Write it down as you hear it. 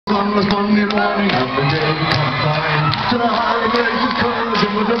Sunless Monday morning and the day come fine. To the high graces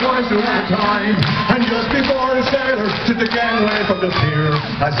curling with the voice of the time. And just before the sailor to the gangway from the pier,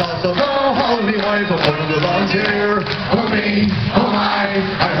 I saw some holy wife of one of the lawns here. Oh me, oh my,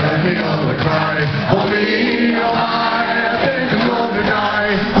 I heard me all cry. Oh me, oh my, I think I'm going to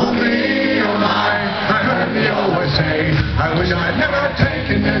die. Oh me, oh my, I heard me always say, I wish I'd never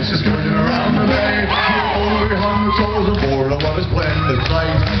taken this excursion around the bay. Oh, we hung the souls aboard of what a splendid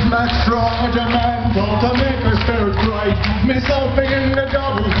sight. Max strong a man told to make our spirits bright. Myself in the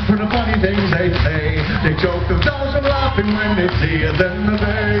double for the funny things they say. They joke of those who laughing when they see us in the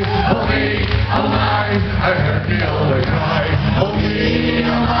bay. Oh me, oh my, I heard me all cry. Oh me,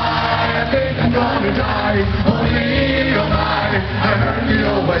 oh my, I think I'm gonna die. Oh me, oh my, I heard me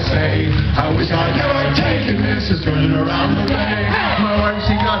always say, I wish I'd never taken this excursion around the bay. My wife,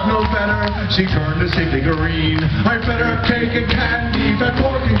 she got no better, she turned to sickly green. I fed her cake and candy, fed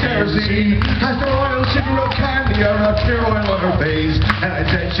pork and kerosene. Asked her oil, sugar or candy, or a pure oil on her face. And I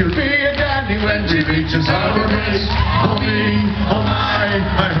said she'll be a dandy when she reaches out her waist. Oh me, oh my,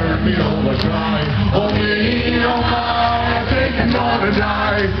 I heard me always cry. Oh me, oh my, I think I'm gonna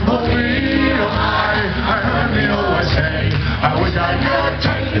die. Oh me, oh my, I heard me always say, I wish I could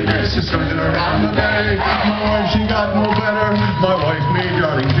take this excursion around the bay. My wife, she got no better, my wife, me,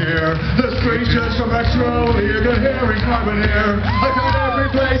 darling dear. The streets just from Extra-League, good hearing carboneer. I found every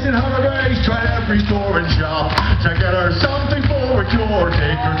place in Holidays, tried every store and shop to get her something for a cure,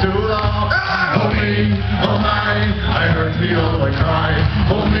 take her to the hop. Oh me, oh my, I heard me all cry.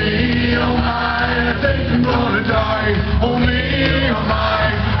 Oh me, oh my, I think I'm gonna die. Oh me, oh my,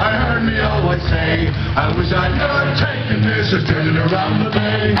 I heard me always say, I wish I'd never taken this excursion around the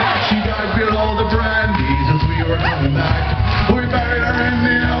bay. She died below the brandies as we were coming back. We buried her in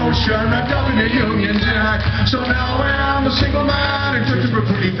the ocean, wrapped up in a Union Jack. So now I am a single man, except for a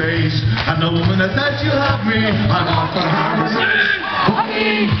pretty face. And the woman that said she'll have me, I'm off for Harbor Bridge. Oh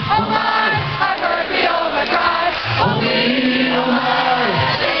me, oh my, I heard me all cry. Oh me, oh my,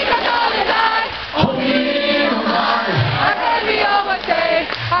 I think I'm gonna die. Oh me, oh my, I heard me always say,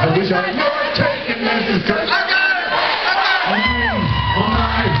 I wish I'd